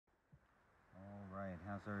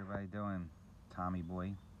How's everybody doing?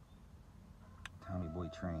 Tommyboy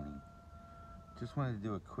training. Just wanted to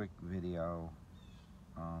do a quick video.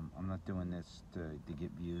 I'm not doing this to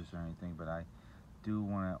get views or anything, but I do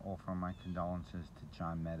want to offer my condolences to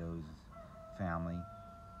John Meadows' family,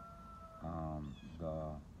 the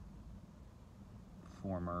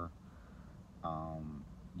former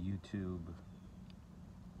YouTube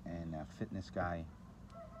and fitness guy.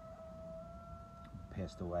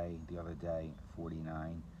 Passed away the other day,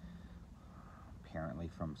 49, apparently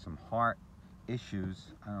from some heart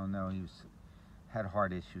issues. I don't know, had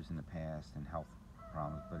heart issues in the past and health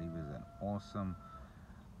problems, but he was an awesome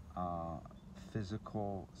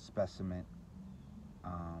physical specimen.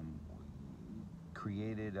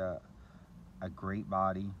 Created a great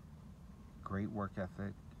body, great work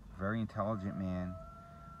ethic, very intelligent man.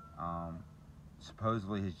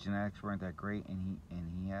 Supposedly his genetics weren't that great, and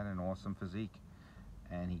he had an awesome physique.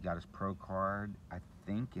 And he got his pro card, I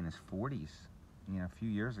think, in his 40s, a few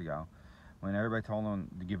years ago, when everybody told him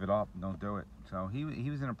to give it up, don't do it. So he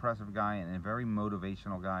was an impressive guy and a very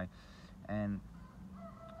motivational guy, and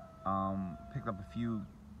picked up a few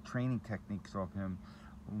training techniques off him.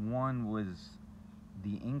 One was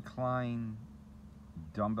the incline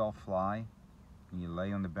dumbbell fly. You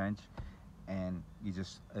lay on the bench and you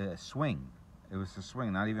just swing. It was a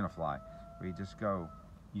swing, not even a fly, where you just go.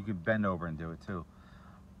 You could bend over and do it too.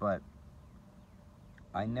 But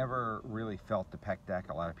I never really felt the pec deck.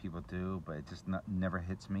 A lot of people do, but it just never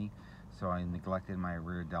hits me. So I neglected my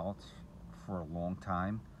rear delts for a long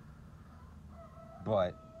time.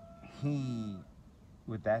 But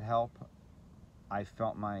with that help, I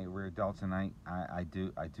felt my rear delts, and I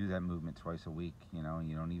do that movement twice a week. You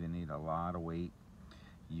don't even need a lot of weight.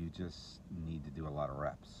 You just need to do a lot of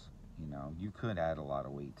reps. You could add a lot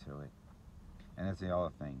of weight to it. And that's the other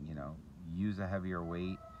thing, use a heavier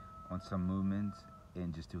weight on some movements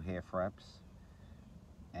and just do half reps,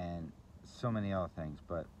 and so many other things.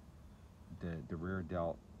 But the rear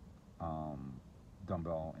delt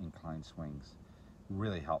dumbbell incline swings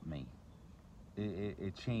really helped me.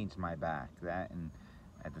 It changed my back. That, and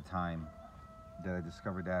at the time that I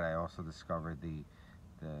discovered that, I also discovered the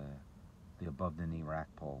above the knee rack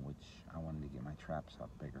pull, which I wanted to get my traps up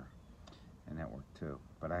bigger, and that worked too.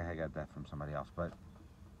 But I got that from somebody else. But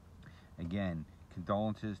again,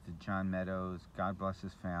 condolences to John Meadows. God bless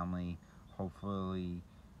his family. Hopefully,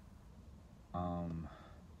 the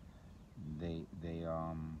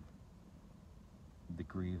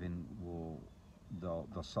grieving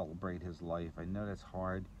they'll celebrate his life. I know that's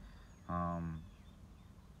hard. I've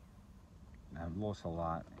lost a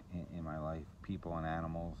lot in my life, people and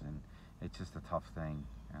animals, and it's just a tough thing.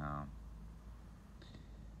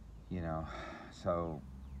 So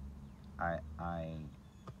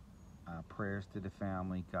prayers to the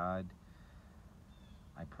family. God,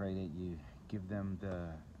 I pray that you give them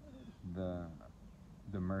the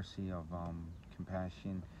mercy of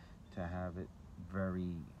compassion to have it for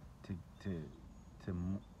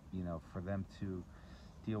them to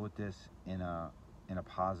deal with this in a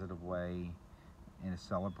positive way, in a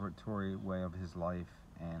celebratory way of his life.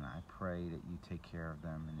 And I pray that you take care of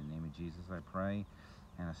them. In the name of Jesus I pray,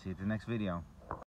 and I'll see you at the next video.